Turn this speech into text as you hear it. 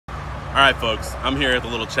Alright folks, I'm here at the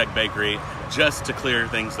Little Czech Bakery just to clear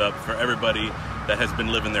things up for everybody that has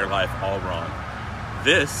been living their life all wrong.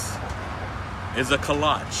 This is a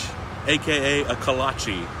kolache, aka a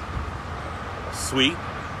kolache. Sweet,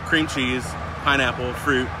 cream cheese, pineapple,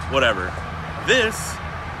 fruit, whatever. This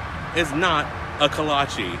is not a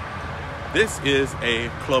kolache. This is a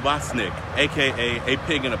klobasnik, aka a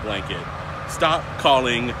pig in a blanket. Stop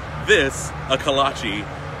calling this a kolache.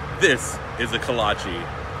 This is a kolache.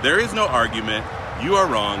 There is no argument. You are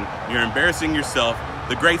wrong. You're embarrassing yourself,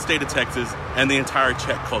 the great state of Texas, and the entire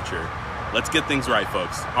Czech culture. Let's get things right,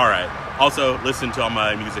 folks. All right. Also, listen to all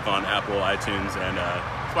my music on Apple, iTunes, and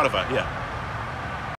Spotify. Yeah.